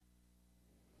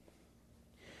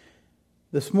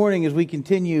This morning, as we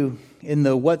continue in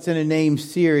the What's in a Name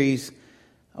series,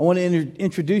 I want to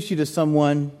introduce you to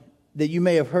someone that you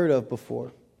may have heard of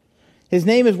before. His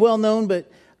name is well known,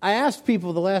 but I asked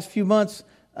people the last few months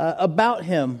about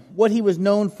him, what he was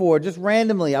known for. Just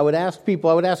randomly, I would ask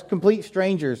complete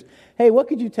strangers, hey, what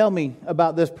could you tell me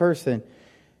about this person?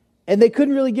 And they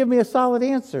couldn't really give me a solid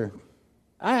answer.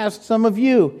 I asked some of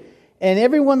you, and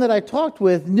everyone that I talked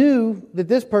with knew that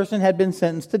this person had been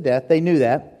sentenced to death. They knew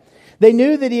that. They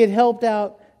knew that he had helped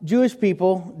out Jewish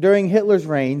people during Hitler's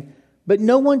reign, but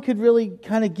no one could really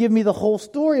kind of give me the whole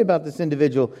story about this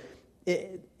individual.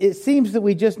 It seems that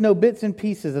we just know bits and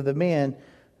pieces of the man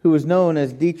who was known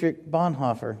as Dietrich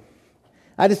Bonhoeffer.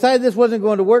 I decided this wasn't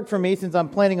going to work for me since I'm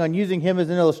planning on using him as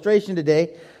an illustration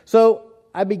today, so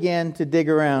I began to dig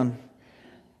around.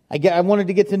 I wanted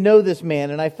to get to know this man,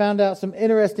 and I found out some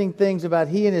interesting things about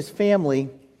he and his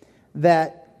family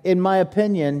that, in my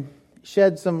opinion,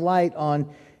 shed some light on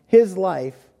his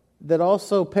life that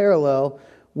also parallel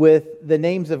with the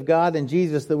names of God and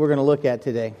Jesus that we're going to look at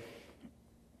today.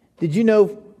 Did you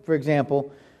know, for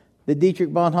example, that Dietrich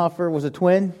Bonhoeffer was a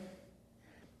twin?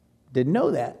 Didn't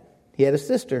know that. He had a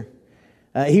sister.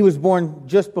 He was born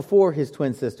just before his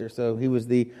twin sister, so he was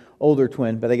the older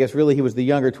twin, but I guess really he was the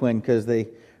younger twin because they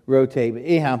rotate. But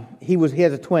anyhow, he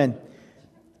has a twin.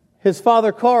 His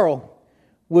father, Karl,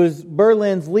 was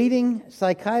Berlin's leading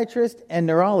psychiatrist and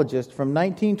neurologist from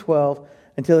 1912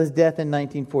 until his death in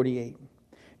 1948.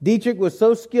 Dietrich was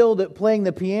so skilled at playing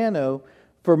the piano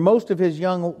for most of his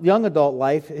young adult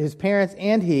life, his parents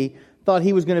and he thought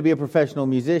he was going to be a professional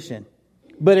musician.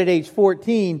 But at age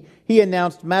 14, he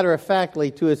announced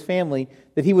matter-of-factly to his family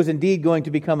that he was indeed going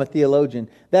to become a theologian.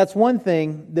 That's one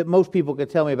thing that most people could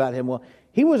tell me about him. Well,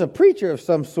 he was a preacher of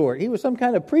some sort. He was some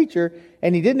kind of preacher,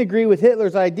 and he didn't agree with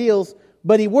Hitler's ideals,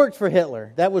 but he worked for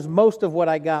Hitler. That was most of what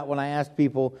I got when I asked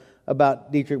people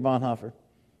about Dietrich Bonhoeffer.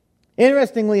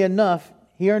 Interestingly enough,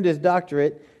 he earned his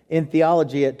doctorate in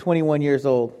theology at 21 years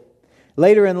old.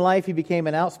 Later in life, he became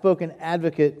an outspoken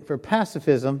advocate for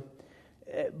pacifism,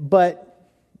 but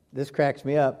this cracks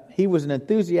me up. He was an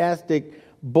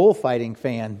enthusiastic bullfighting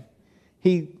fan.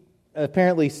 He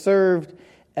apparently served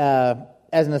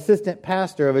as an assistant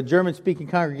pastor of a German-speaking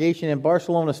congregation in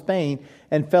Barcelona, Spain,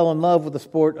 and fell in love with the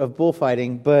sport of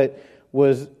bullfighting, but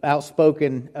was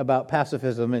outspoken about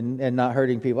pacifism and not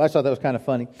hurting people. I thought that was kind of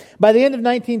funny. By the end of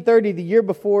 1930, the year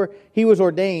before he was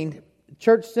ordained,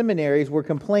 church seminaries were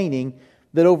complaining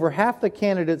that over half the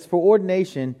candidates for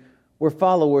ordination were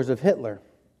followers of Hitler.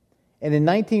 And in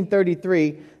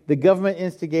 1933, the government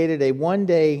instigated a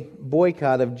one-day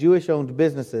boycott of Jewish-owned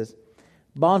businesses.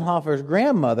 Bonhoeffer's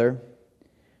grandmother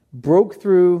broke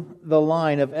through the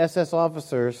line of SS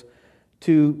officers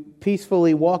to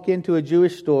peacefully walk into a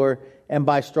Jewish store and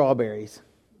buy strawberries.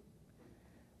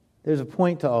 There's a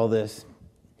point to all this.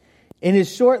 In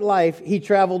his short life, he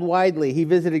traveled widely. He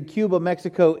visited Cuba,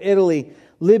 Mexico, Italy,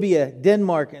 Libya,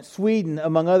 Denmark, and Sweden,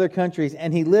 among other countries,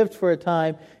 and he lived for a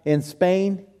time in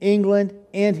Spain, England,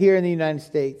 and here in the United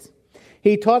States.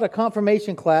 He taught a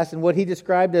confirmation class in what he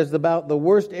described as about the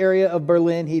worst area of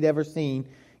Berlin he'd ever seen,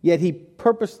 yet he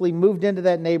purposely moved into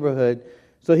that neighborhood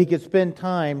so he could spend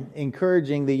time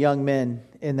encouraging the young men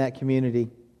in that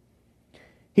community.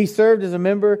 He served as a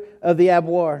member of the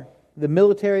Abwehr, the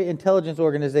military intelligence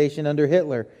organization under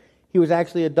Hitler. He was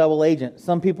actually a double agent.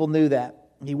 Some people knew that.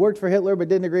 He worked for Hitler but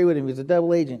didn't agree with him. He was a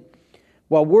double agent.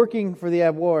 While working for the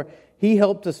Abwehr, he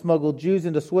helped to smuggle Jews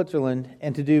into Switzerland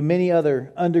and to do many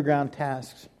other underground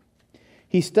tasks.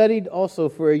 He studied also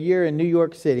for a year in New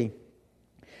York City.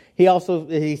 He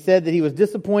said that he was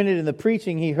disappointed in the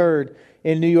preaching he heard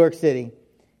in New York City.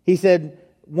 He said,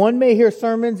 one may hear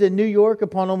sermons in New York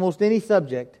upon almost any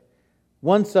subject.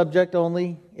 One subject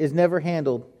only is never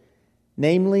handled,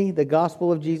 namely the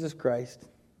gospel of Jesus Christ,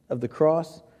 of the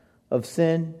cross, of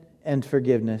sin, and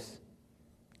forgiveness.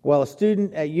 While a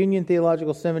student at Union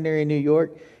Theological Seminary in New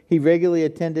York, he regularly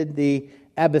attended the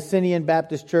Abyssinian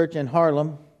Baptist Church in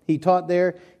Harlem. He taught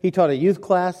there. He taught a youth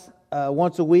class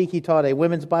once a week. He taught a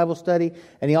women's Bible study,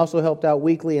 and he also helped out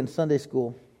weekly in Sunday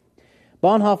school.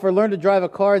 Bonhoeffer learned to drive a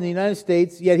car in the United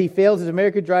States, yet he failed his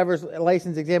American driver's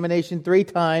license examination 3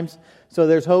 times. So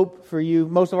there's hope for you.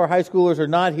 Most of our high schoolers are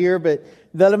not here, but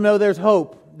let them know there's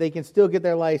hope. They can still get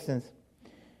their license.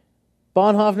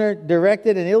 Bonhoeffer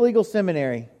directed an illegal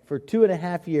seminary for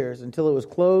 2.5 years until it was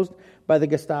closed by the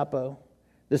Gestapo.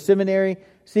 The seminary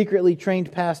secretly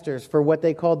trained pastors for what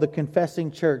they called the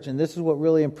Confessing Church, and this is what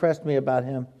really impressed me about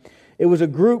him. It was a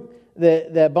group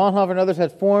that Bonhoeffer and others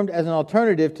had formed as an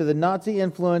alternative to the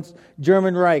Nazi-influenced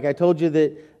German Reich. I told you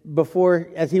that before,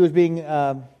 as he was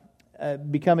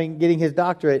getting his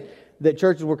doctorate, that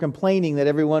churches were complaining that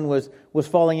everyone was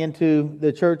falling into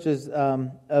the churches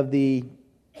of the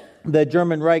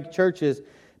German Reich churches.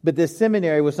 But this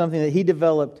seminary was something that he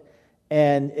developed,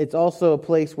 and it's also a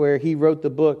place where he wrote the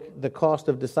book, The Cost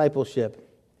of Discipleship.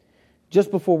 Just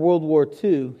before World War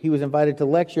II, he was invited to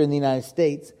lecture in the United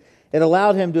States. It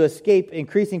allowed him to escape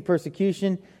increasing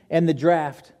persecution and the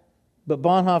draft. But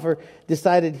Bonhoeffer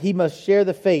decided he must share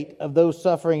the fate of those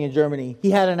suffering in Germany. He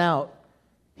had an out.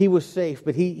 He was safe,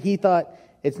 but he thought,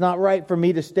 it's not right for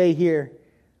me to stay here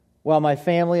while my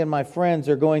family and my friends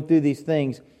are going through these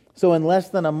things. So in less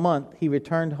than a month, he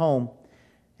returned home.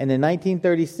 And in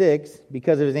 1936,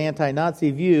 because of his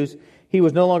anti-Nazi views, he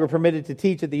was no longer permitted to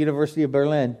teach at the University of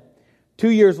Berlin. 2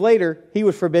 years later, he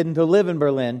was forbidden to live in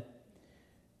Berlin.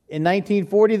 In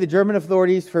 1940, the German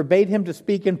authorities forbade him to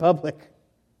speak in public.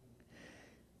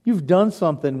 You've done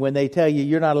something when they tell you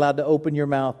you're not allowed to open your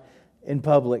mouth in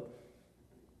public.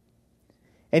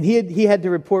 And he had to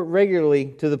report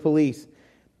regularly to the police.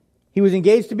 He was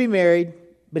engaged to be married,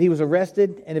 but he was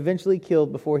arrested and eventually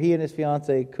killed before he and his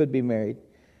fiancée could be married.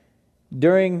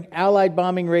 During Allied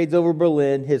bombing raids over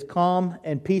Berlin, his calm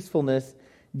and peacefulness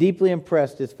deeply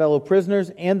impressed his fellow prisoners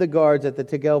and the guards at the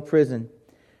Tegel prison.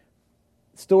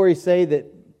 Stories say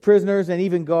that prisoners and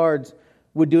even guards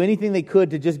would do anything they could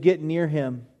to just get near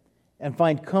him and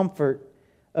find comfort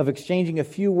of exchanging a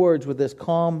few words with this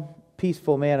calm,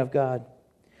 peaceful man of God.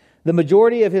 The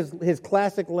majority of his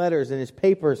classic letters and his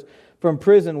papers from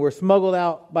prison were smuggled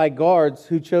out by guards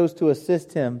who chose to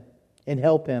assist him and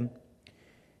help him.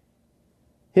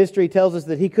 History tells us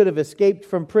that he could have escaped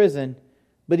from prison,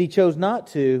 but he chose not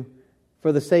to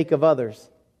for the sake of others.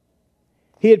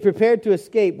 He had prepared to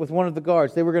escape with one of the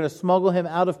guards. They were going to smuggle him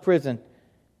out of prison.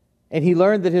 And he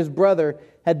learned that his brother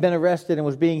had been arrested and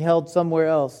was being held somewhere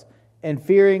else. And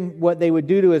fearing what they would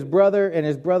do to his brother and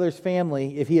his brother's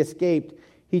family if he escaped,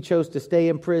 he chose to stay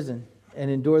in prison and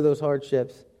endure those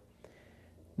hardships.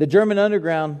 The German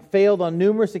underground failed on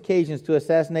numerous occasions to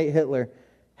assassinate Hitler.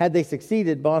 Had they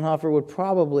succeeded, Bonhoeffer would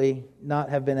probably not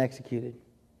have been executed.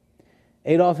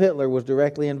 Adolf Hitler was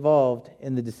directly involved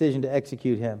in the decision to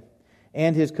execute him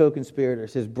and his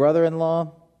co-conspirators. His brother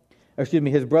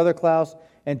Klaus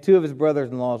and two of his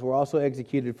brothers-in-laws were also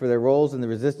executed for their roles in the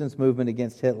resistance movement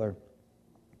against Hitler.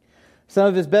 Some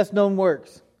of his best-known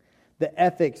works, the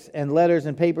ethics and letters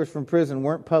and papers from prison,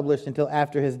 weren't published until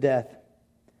after his death.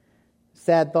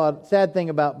 Sad thing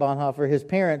about Bonhoeffer, his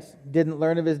parents didn't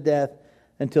learn of his death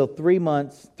until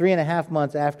 3.5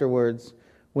 months afterwards,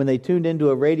 when they tuned into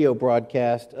a radio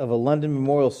broadcast of a London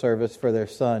memorial service for their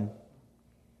son.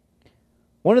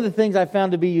 One of the things I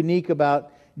found to be unique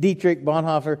about Dietrich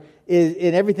Bonhoeffer is,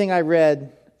 in everything I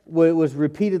read, was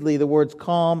repeatedly the words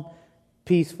calm,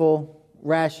 peaceful,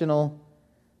 rational.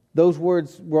 Those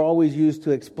words were always used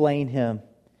to explain him.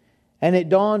 And it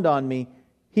dawned on me,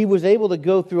 he was able to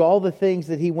go through all the things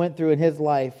that he went through in his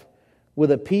life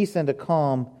with a peace and a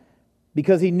calm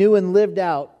because he knew and lived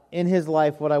out in his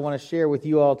life what I want to share with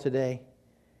you all today.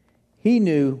 He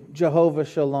knew Jehovah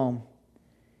Shalom.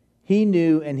 He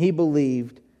knew and he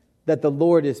believed that the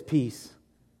Lord is peace.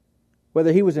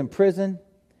 Whether he was in prison,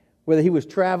 whether he was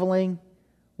traveling,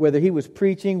 whether he was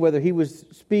preaching, whether he was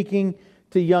speaking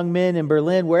to young men in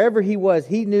Berlin, wherever he was,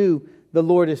 he knew the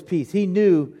Lord is peace. He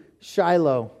knew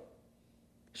Shiloh.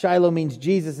 Shiloh means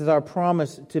Jesus is our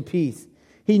promise to peace.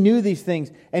 He knew these things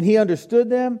and he understood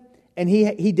them, and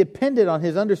he depended on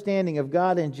his understanding of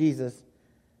God and Jesus.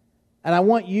 And I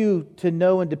want you to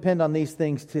know and depend on these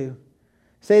things too.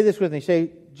 Say this with me.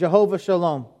 Say, Jehovah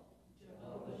Shalom.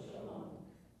 Jehovah Shalom.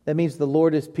 That means the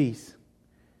Lord is peace.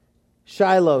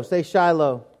 Shiloh. Say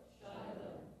Shiloh.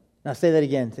 Shiloh. Now say that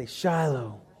again. Say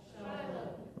Shiloh.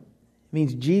 Shiloh. It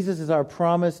means Jesus is our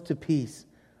promise to peace.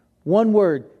 One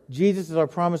word. Jesus is our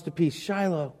promise to peace.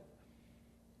 Shiloh.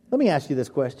 Let me ask you this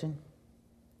question.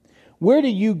 Where do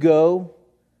you go?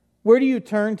 Where do you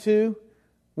turn to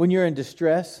when you're in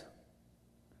distress?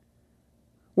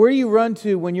 Where do you run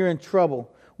to when you're in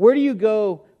trouble? Where do you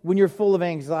go when you're full of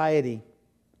anxiety?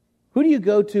 Who do you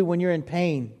go to when you're in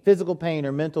pain, physical pain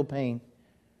or mental pain?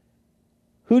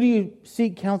 Who do you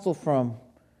seek counsel from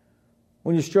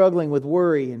when you're struggling with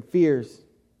worry and fears?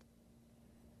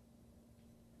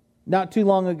 Not too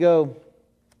long ago,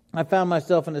 I found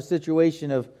myself in a situation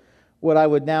of what I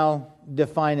would now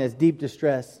define as deep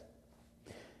distress.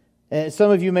 And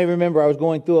some of you may remember I was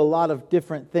going through a lot of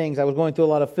different things. I was going through a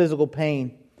lot of physical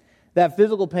pain. That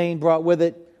physical pain brought with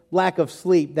it lack of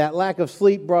sleep. That lack of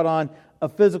sleep brought on a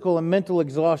physical and mental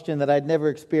exhaustion that I'd never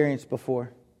experienced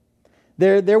before.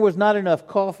 There was not enough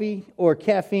coffee or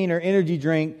caffeine or energy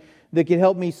drink that could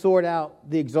help me sort out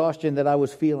the exhaustion that I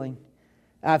was feeling.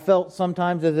 I felt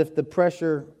sometimes as if the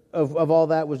pressure of all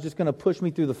that was just going to push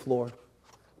me through the floor.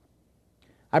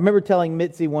 I remember telling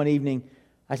Mitzi one evening,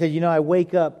 I said, I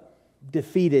wake up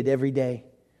defeated every day.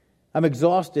 I'm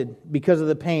exhausted because of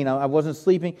the pain. I wasn't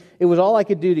sleeping. It was all I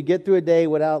could do to get through a day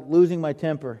without losing my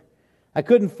temper. I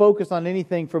couldn't focus on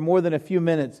anything for more than a few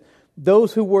minutes.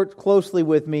 Those who worked closely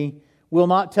with me will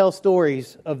not tell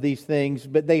stories of these things,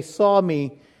 but they saw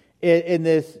me in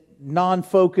this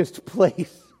non-focused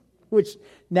place, which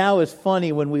now is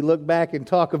funny when we look back and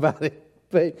talk about it.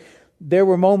 But there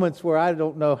were moments where I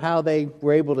don't know how they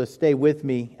were able to stay with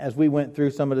me as we went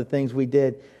through some of the things we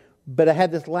did. But I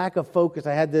had this lack of focus.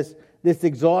 I had this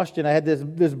exhaustion. I had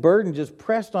this burden just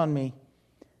pressed on me.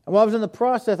 And while I was in the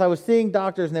process, I was seeing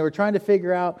doctors, and they were trying to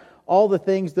figure out all the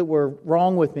things that were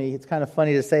wrong with me. It's kind of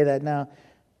funny to say that now.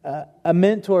 A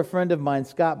mentor friend of mine,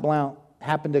 Scott Blount,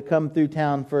 happened to come through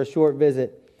town for a short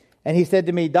visit. And he said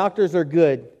to me, doctors are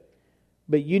good,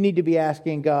 but you need to be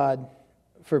asking God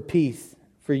for peace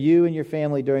for you and your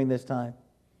family during this time.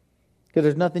 Because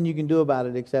there's nothing you can do about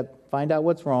it except find out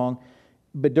what's wrong.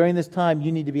 But during this time,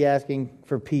 you need to be asking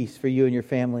for peace for you and your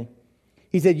family.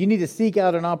 He said, you need to seek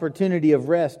out an opportunity of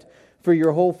rest for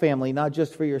your whole family, not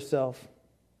just for yourself.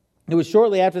 It was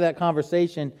shortly after that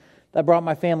conversation that I brought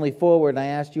my family forward, and I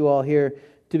asked you all here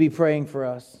to be praying for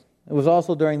us. It was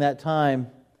also during that time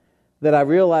that I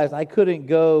realized I couldn't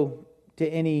go to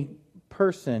any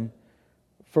person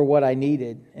for what I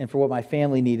needed and for what my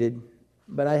family needed,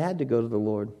 but I had to go to the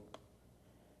Lord.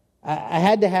 I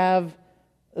had to have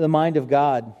the mind of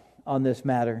God on this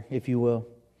matter, if you will.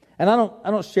 And I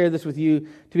don't share this with you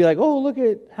to be like, oh, look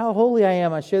at how holy I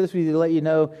am. I share this with you to let you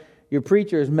know your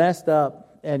preacher is messed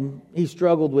up and he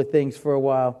struggled with things for a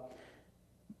while.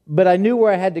 But I knew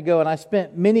where I had to go, and I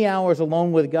spent many hours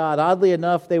alone with God. Oddly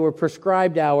enough, they were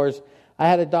prescribed hours. I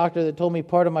had a doctor that told me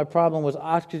part of my problem was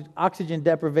oxygen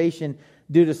deprivation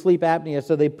due to sleep apnea.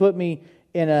 So they put me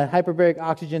in a hyperbaric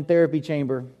oxygen therapy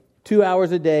chamber, 2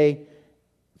 hours a day,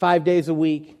 5 days a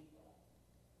week.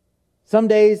 Some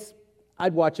days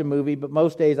I'd watch a movie, but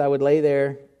most days I would lay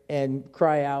there and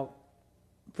cry out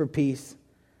for peace,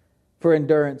 for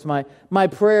endurance. My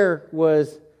prayer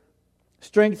was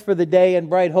strength for the day and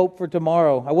bright hope for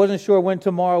tomorrow. I wasn't sure when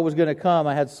tomorrow was going to come.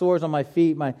 I had sores on my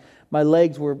feet. My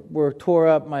legs were tore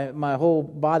up. My whole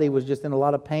body was just in a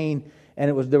lot of pain,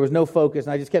 and there was no focus.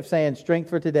 And I just kept saying, strength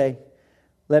for today.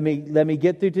 Let me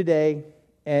get through today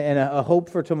and a hope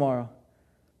for tomorrow.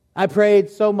 I prayed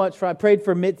so much. I prayed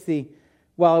for Mitzi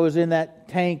while I was in that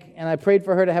tank, and I prayed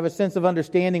for her to have a sense of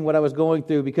understanding what I was going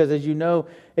through, because as you know,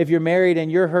 if you're married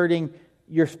and you're hurting,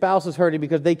 your spouse is hurting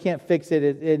because they can't fix it.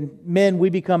 And men, we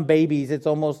become babies. It's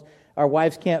almost, our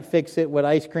wives can't fix it with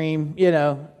ice cream,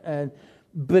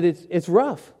 but it's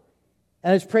rough.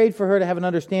 And I just prayed for her to have an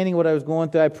understanding of what I was going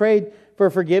through. I prayed for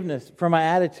forgiveness for my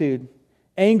attitude.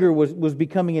 Anger was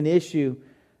becoming an issue.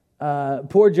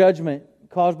 Poor judgment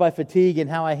caused by fatigue and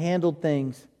how I handled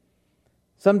things.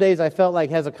 Some days I felt like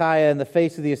Hezekiah in the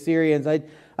face of the Assyrians. I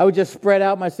would just spread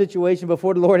out my situation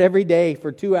before the Lord every day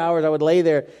for 2 hours. I would lay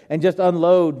there and just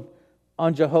unload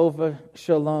on Jehovah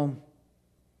Shalom.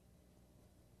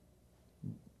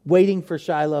 Waiting for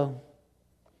Shiloh.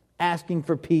 Asking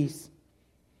for peace.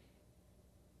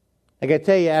 I got to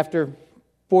tell you, after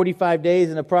 45 days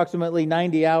and approximately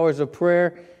 90 hours of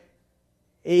prayer,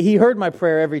 He heard my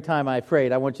prayer every time I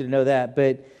prayed. I want you to know that.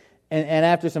 And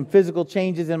after some physical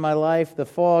changes in my life, the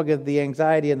fog of the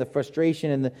anxiety and the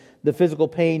frustration and the physical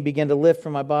pain began to lift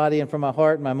from my body and from my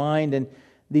heart and my mind, and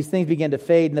these things began to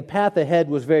fade, and the path ahead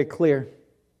was very clear.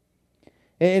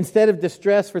 Instead of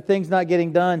distress for things not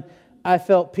getting done, I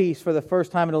felt peace for the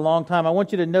first time in a long time. I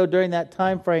want you to know during that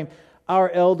time frame, our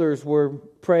elders were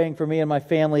praying for me and my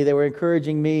family. They were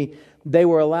encouraging me. They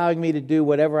were allowing me to do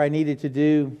whatever I needed to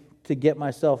do to get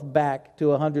myself back to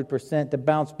 100%, to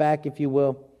bounce back, if you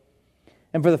will.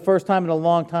 And for the first time in a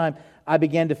long time, I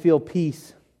began to feel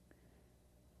peace.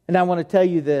 And I want to tell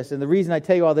you this, and the reason I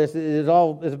tell you all this is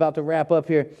about to wrap up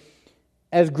here.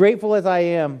 As grateful as I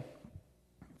am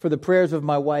for the prayers of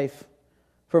my wife,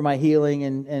 for my healing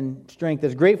and strength,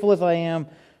 as grateful as I am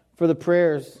for the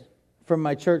prayers from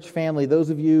my church family, those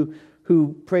of you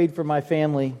who prayed for my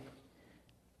family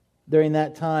during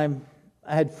that time,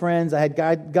 I had friends, I had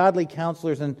godly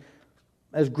counselors, and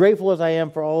as grateful as I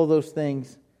am for all of those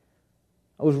things,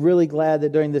 I was really glad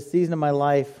that during this season of my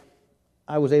life,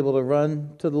 I was able to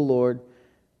run to the Lord.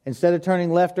 Instead of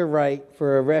turning left or right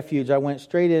for a refuge, I went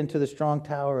straight into the strong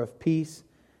tower of peace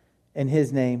in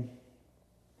His name.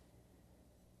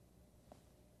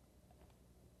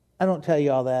 I don't tell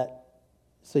you all that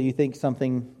so you think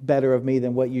something better of me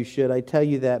than what you should. I tell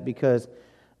you that because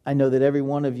I know that every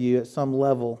one of you at some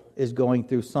level is going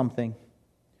through something,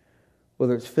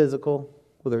 whether it's physical,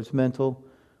 whether it's mental,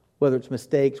 whether it's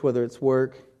mistakes, whether it's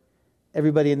work.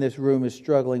 Everybody in this room is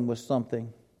struggling with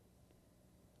something.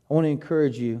 I want to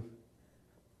encourage you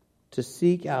to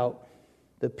seek out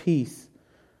the peace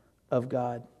of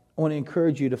God. I want to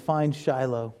encourage you to find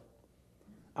Shiloh.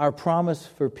 Our promise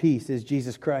for peace is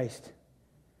Jesus Christ.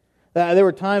 There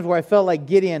were times where I felt like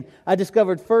Gideon. I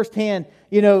discovered firsthand,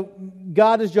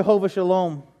 God is Jehovah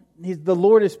Shalom. The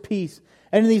Lord is peace.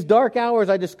 And in these dark hours,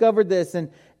 I discovered this.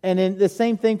 And in the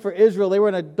same thing for Israel. They were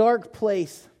in a dark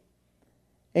place.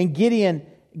 And Gideon,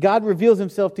 God reveals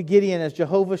himself to Gideon as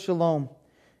Jehovah Shalom.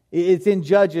 It's in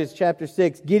Judges chapter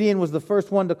 6. Gideon was the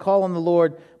first one to call on the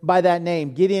Lord by that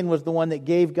name. Gideon was the one that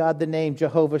gave God the name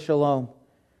Jehovah Shalom.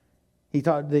 He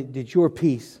taught that your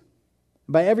peace.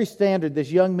 By every standard,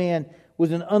 this young man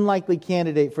was an unlikely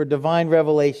candidate for divine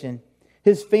revelation.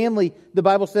 His family, the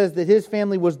Bible says that his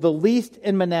family was the least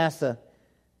in Manasseh.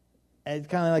 It's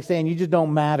kind of like saying you just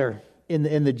don't matter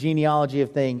in the genealogy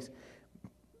of things.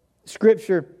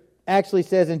 Scripture actually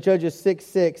says in Judges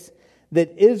 6:6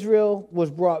 that Israel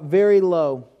was brought very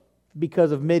low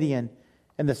because of Midian,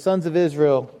 and the sons of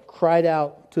Israel cried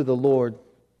out to the Lord.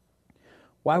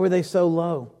 Why were they so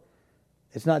low?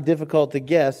 It's not difficult to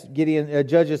guess.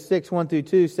 Judges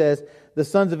 6:1-2 says, the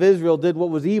sons of Israel did what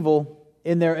was evil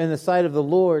in the sight of the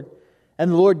Lord,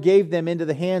 and the Lord gave them into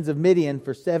the hands of Midian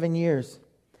for 7 years.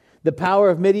 The power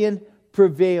of Midian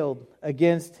prevailed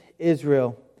against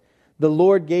Israel. The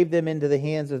Lord gave them into the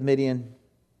hands of Midian.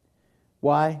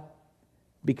 Why?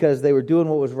 Because they were doing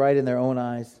what was right in their own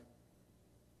eyes.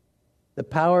 The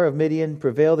power of Midian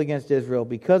prevailed against Israel.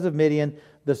 Because of Midian,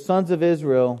 the sons of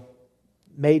Israel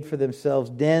made for themselves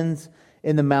dens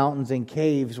in the mountains and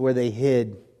caves where they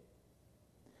hid.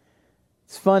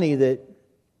 It's funny that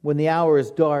when the hour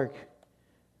is dark,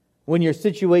 when your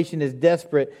situation is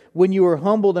desperate, when you are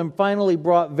humbled and finally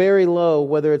brought very low,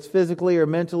 whether it's physically or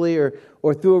mentally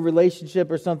or through a relationship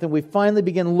or something, we finally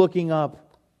begin looking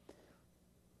up,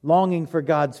 longing for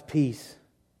God's peace.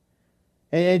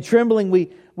 And trembling,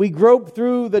 we grope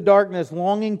through the darkness,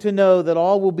 longing to know that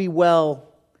all will be well,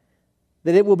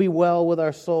 that it will be well with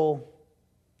our soul.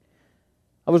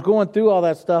 I was going through all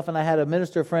that stuff, and I had a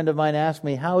minister friend of mine ask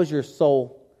me, "How is your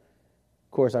soul?"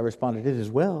 Of course, I responded, "It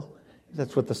is well."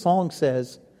 That's what the song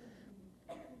says.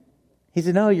 He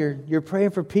said, "No, you're praying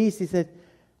for peace." He said,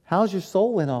 "How's your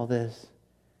soul in all this?"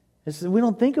 I said, "We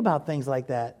don't think about things like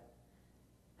that.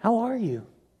 How are you?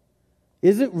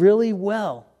 Is it really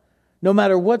well? No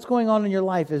matter what's going on in your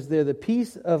life, is there the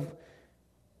peace of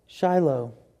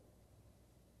Shiloh?"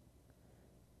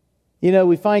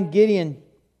 We find Gideon.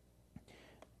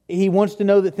 He wants to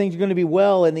know that things are going to be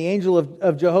well, and the angel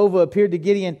of Jehovah appeared to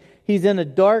Gideon. He's in the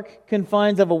dark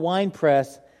confines of a wine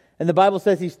press, and the Bible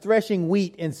says he's threshing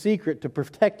wheat in secret to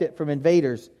protect it from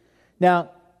invaders.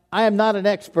 Now, I am not an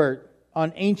expert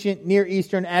on ancient Near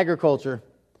Eastern agriculture,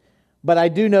 but I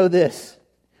do know this.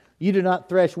 You do not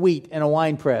thresh wheat in a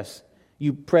wine press.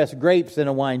 You press grapes in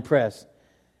a wine press.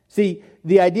 See,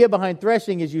 the idea behind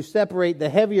threshing is you separate the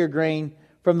heavier grain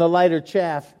from the lighter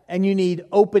chaff, and you need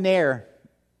open air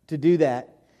to do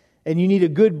that. And you need a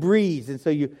good breeze, and so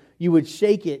you would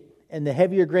shake it, and the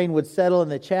heavier grain would settle, and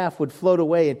the chaff would float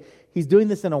away. And he's doing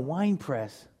this in a wine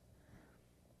press.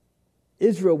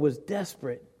 Israel was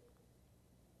desperate.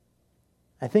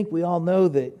 I think we all know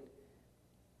that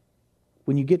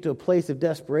when you get to a place of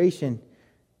desperation,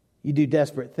 you do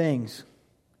desperate things.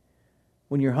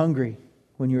 When you're hungry,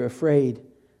 when you're afraid,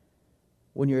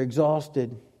 when you're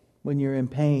exhausted, when you're in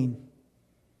pain.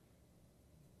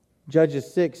 Judges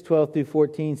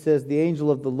 6:12-14 says, the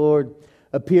angel of the Lord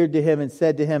appeared to him and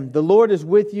said to him, "The Lord is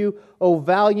with you, O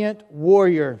valiant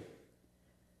warrior."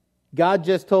 God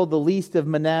just told the least of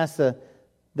Manasseh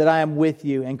that I am with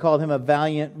you, and called him a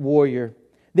valiant warrior.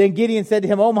 Then Gideon said to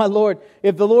him, "Oh my Lord,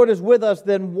 if the Lord is with us,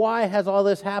 then why has all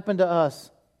this happened to us?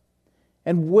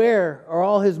 And where are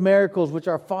all his miracles which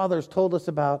our fathers told us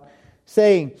about,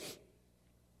 saying,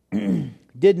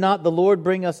 did not the Lord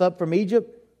bring us up from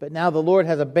Egypt? But now the Lord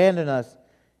has abandoned us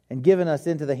and given us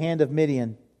into the hand of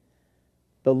Midian."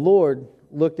 The Lord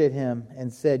looked at him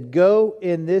and said, "Go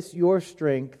in this your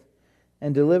strength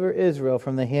and deliver Israel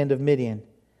from the hand of Midian.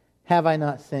 Have I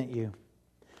not sent you?"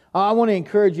 I want to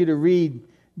encourage you to read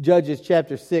Judges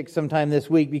chapter 6 sometime this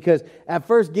week, because at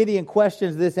first Gideon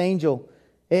questions this angel.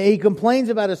 He complains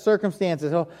about his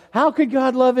circumstances. "Oh, how could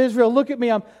God love Israel? Look at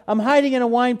me. I'm hiding in a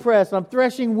wine press. I'm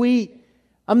threshing wheat.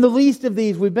 I'm the least of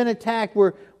these. We've been attacked.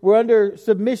 We're under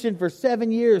submission for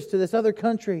 7 years to this other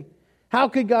country. How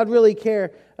could God really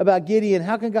care about Gideon?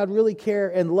 How can God really care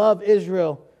and love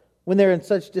Israel when they're in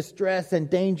such distress and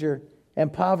danger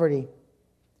and poverty.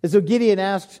 And so Gideon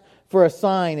asked for a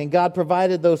sign, and God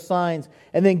provided those signs.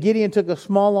 And then Gideon took a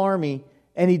small army,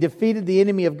 and he defeated the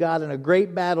enemy of God in a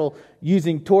great battle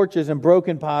using torches and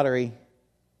broken pottery.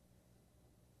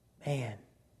 Man,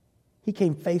 he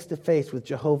came face to face with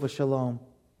Jehovah Shalom.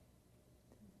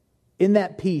 In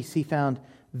that peace, he found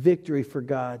victory for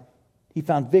God. He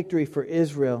found victory for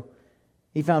Israel.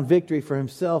 He found victory for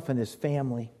himself and his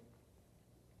family.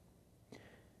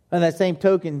 On that same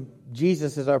token,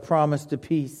 Jesus is our promise to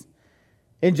peace.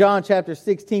 In John chapter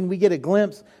 16, we get a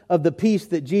glimpse of the peace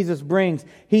that Jesus brings.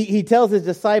 He tells his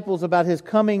disciples about his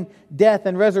coming death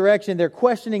and resurrection. They're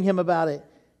questioning him about it.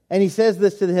 And he says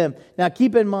this to them. Now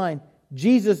keep in mind,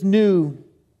 Jesus knew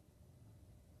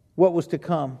what was to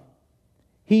come.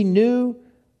 He knew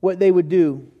what they would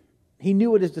do. He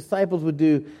knew what his disciples would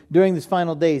do during these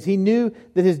final days. He knew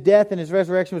that his death and his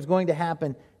resurrection was going to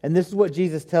happen. And this is what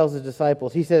Jesus tells his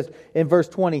disciples. He says in verse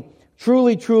 20,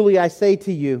 "Truly, truly, I say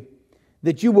to you,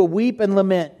 that you will weep and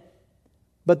lament,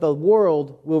 but the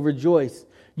world will rejoice.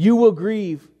 You will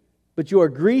grieve, but your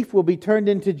grief will be turned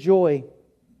into joy.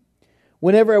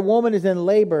 Whenever a woman is in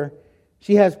labor,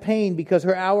 she has pain because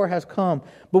her hour has come.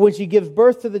 But when she gives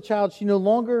birth to the child, she no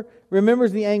longer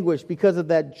remembers the anguish because of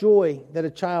that joy that a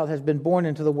child has been born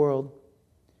into the world.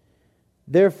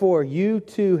 Therefore, you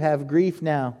too have grief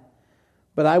now,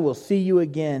 but I will see you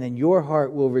again, and your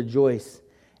heart will rejoice,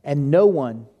 and no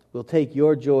one will take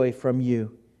your joy from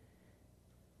you."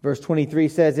 Verse 23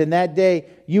 says, "In that day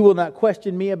you will not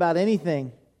question me about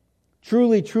anything.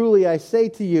 Truly, truly, I say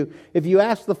to you, if you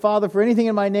ask the Father for anything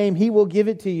in my name, He will give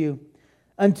it to you.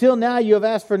 Until now you have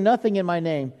asked for nothing in my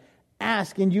name.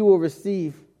 Ask and you will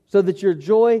receive, so that your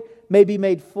joy may be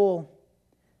made full.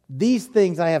 These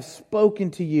things I have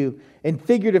spoken to you in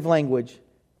figurative language.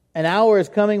 An hour is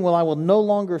coming when I will no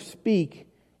longer speak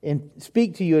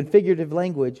to you in figurative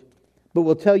language, but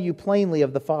will tell you plainly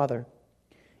of the Father.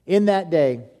 In that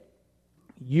day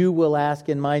you will ask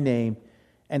in my name,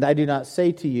 and I do not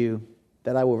say to you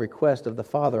that I will request of the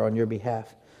Father on your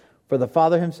behalf. For the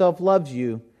Father Himself loves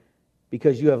you,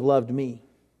 because you have loved me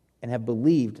and have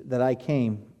believed that I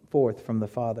came forth from the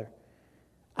Father.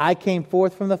 I came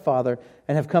forth from the Father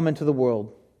and have come into the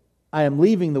world. I am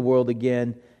leaving the world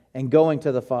again and going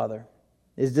to the Father."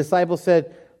 His disciples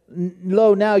said,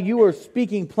 "Lo, now you are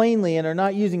speaking plainly and are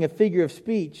not using a figure of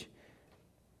speech.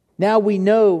 Now we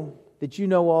know that you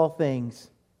know all things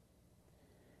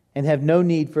and have no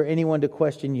need for anyone to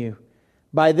question you.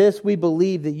 By this we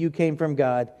believe that you came from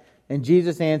God." And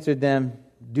Jesus answered them,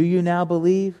 "Do you now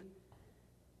believe?"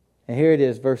 And here it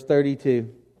is, verse 32.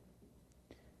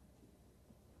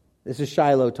 This is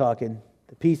Shiloh talking,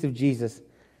 the peace of Jesus.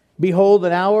 "Behold,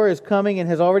 an hour is coming and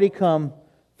has already come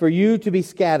for you to be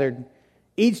scattered,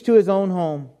 each to his own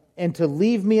home, and to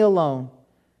leave me alone.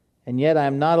 And yet I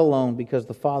am not alone, because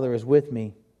the Father is with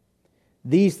me.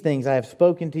 These things I have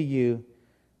spoken to you,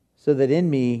 so that in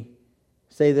me,"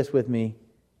 say this with me,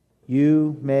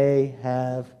 "you may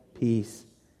have peace.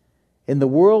 In the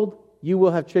world you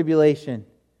will have tribulation.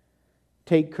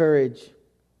 Take courage.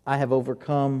 I have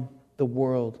overcome the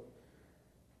world."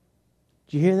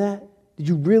 Did you hear that? Did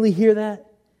you really hear that?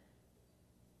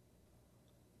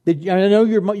 I know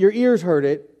your ears heard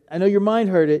it. I know your mind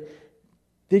heard it.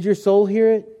 Did your soul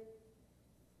hear it?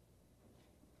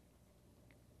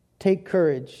 Take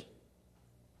courage.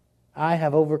 I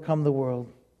have overcome the world.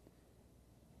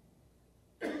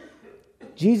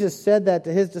 Jesus said that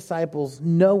to His disciples,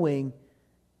 knowing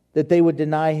that they would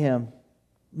deny Him,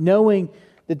 knowing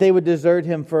that they would desert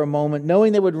Him for a moment,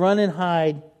 knowing they would run and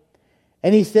hide.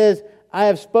 And He says, "I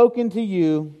have spoken to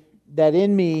you that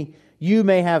in me you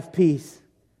may have peace.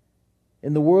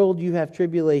 In the world you have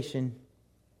tribulation,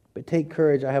 but take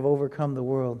courage, I have overcome the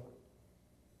world."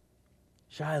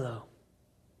 Shiloh,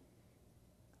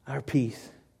 our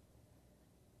peace.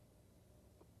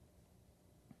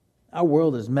 Our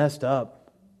world is messed up.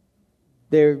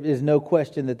 There is no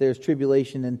question that there's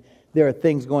tribulation and there are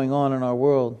things going on in our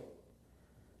world.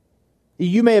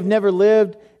 You may have never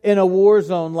lived in a war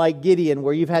zone like Gideon,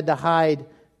 where you've had to hide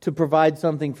to provide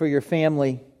something for your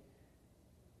family.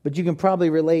 But you can probably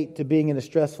relate to being in a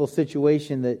stressful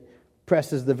situation that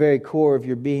presses the very core of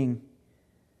your being.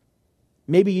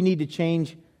 Maybe you need to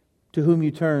change to whom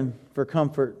you turn for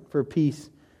comfort, for peace,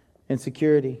 and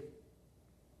security.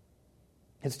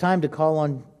 It's time to call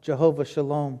on Jehovah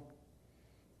Shalom.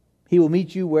 He will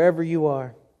meet you wherever you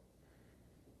are.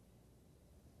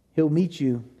 He'll meet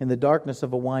you in the darkness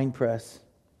of a winepress.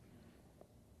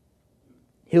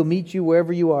 He'll meet you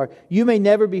wherever you are. You may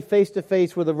never be face to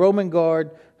face with a Roman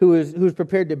guard who's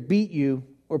prepared to beat you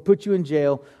or put you in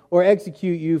jail or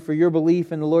execute you for your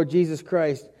belief in the Lord Jesus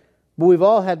Christ. But we've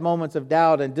all had moments of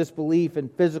doubt and disbelief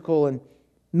and physical and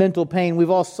mental pain. We've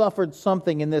all suffered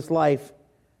something in this life.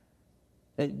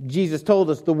 Jesus told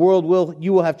us,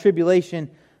 you will have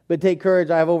tribulation, but take courage,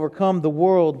 I have overcome the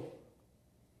world.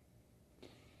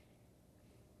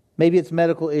 Maybe it's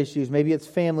medical issues, maybe it's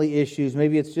family issues,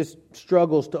 maybe it's just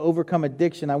struggles to overcome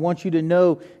addiction. I want you to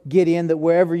know, Gideon, that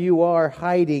wherever you are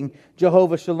hiding,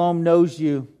 Jehovah Shalom knows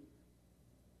you.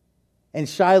 And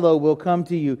Shiloh will come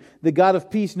to you. The God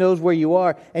of peace knows where you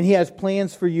are, and He has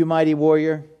plans for you, mighty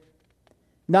warrior.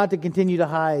 Not to continue to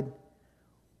hide.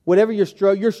 Whatever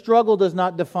your struggle does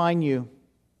not define you.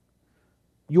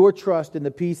 Your trust in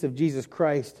the peace of Jesus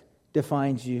Christ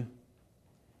defines you.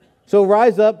 So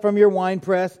rise up from your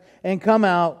winepress and come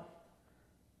out.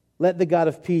 Let the God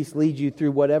of peace lead you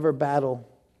through whatever battle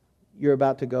you're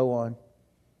about to go on.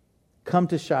 Come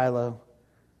to Shiloh.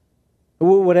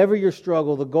 Whatever your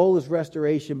struggle, the goal is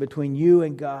restoration between you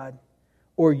and God,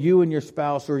 or you and your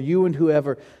spouse, or you and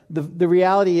whoever. The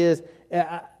reality is,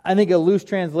 I think a loose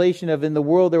translation of in the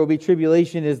world there will be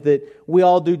tribulation is that we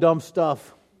all do dumb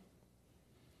stuff.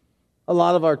 A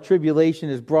lot of our tribulation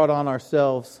is brought on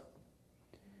ourselves.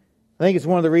 I think it's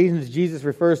one of the reasons Jesus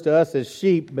refers to us as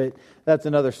sheep, but that's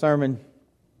another sermon.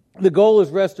 The goal is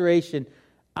restoration.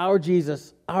 Our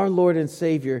Jesus, our Lord and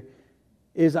Savior,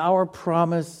 is our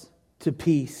promise to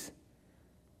peace.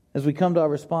 As we come to our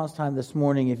response time this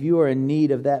morning, if you are in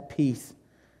need of that peace,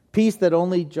 peace that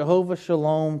only Jehovah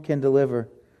Shalom can deliver,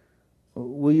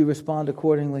 will you respond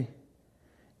accordingly?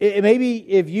 Maybe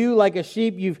if you, like a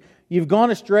sheep, you've gone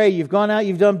astray, you've gone out,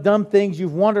 you've done dumb things,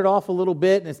 you've wandered off a little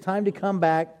bit, and it's time to come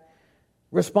back.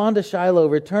 Respond to Shiloh.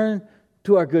 Return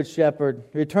to our good shepherd.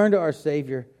 Return to our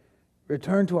Savior.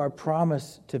 Return to our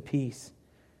promise to peace.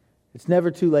 It's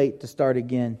never too late to start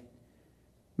again.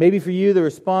 Maybe for you, the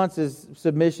response is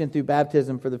submission through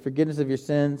baptism for the forgiveness of your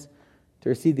sins, to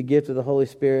receive the gift of the Holy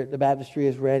Spirit. The baptistry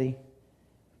is ready.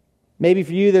 Maybe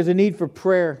for you, there's a need for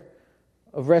prayer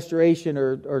of restoration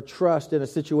or trust in a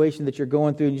situation that you're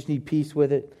going through and you just need peace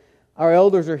with it. Our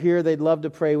elders are here. They'd love to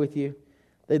pray with you.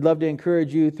 They'd love to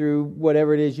encourage you through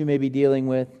whatever it is you may be dealing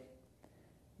with.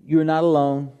 You're not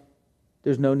alone.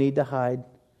 There's no need to hide.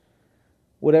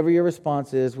 Whatever your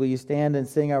response is, will you stand and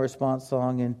sing our response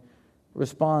song and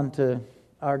respond to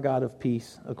our God of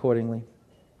peace accordingly?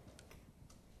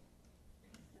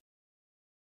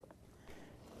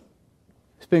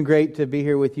 It's been great to be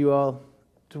here with you all,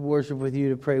 to worship with you,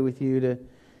 to pray with you, to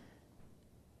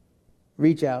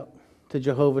reach out to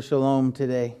Jehovah Shalom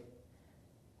today.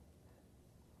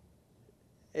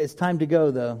 It's time to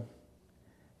go, though.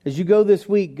 As you go this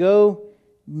week, go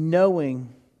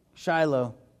knowing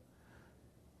Shiloh.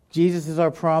 Jesus is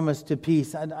our promise to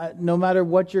peace. No matter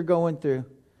what you're going through.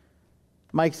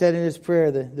 Mike said in his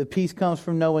prayer that the peace comes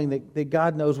from knowing that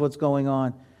God knows what's going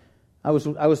on. I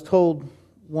was told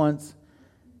once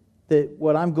that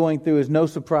what I'm going through is no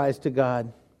surprise to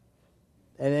God.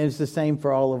 And it's the same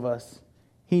for all of us.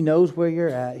 He knows where you're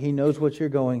at. He knows what you're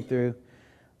going through.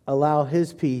 Allow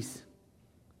His peace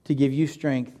to give you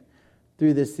strength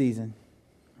through this season.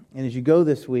 And as you go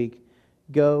this week,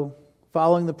 go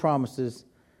following the promises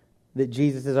that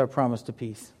Jesus is our promise to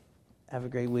peace. Have a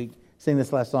great week. Sing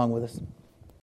this last song with us.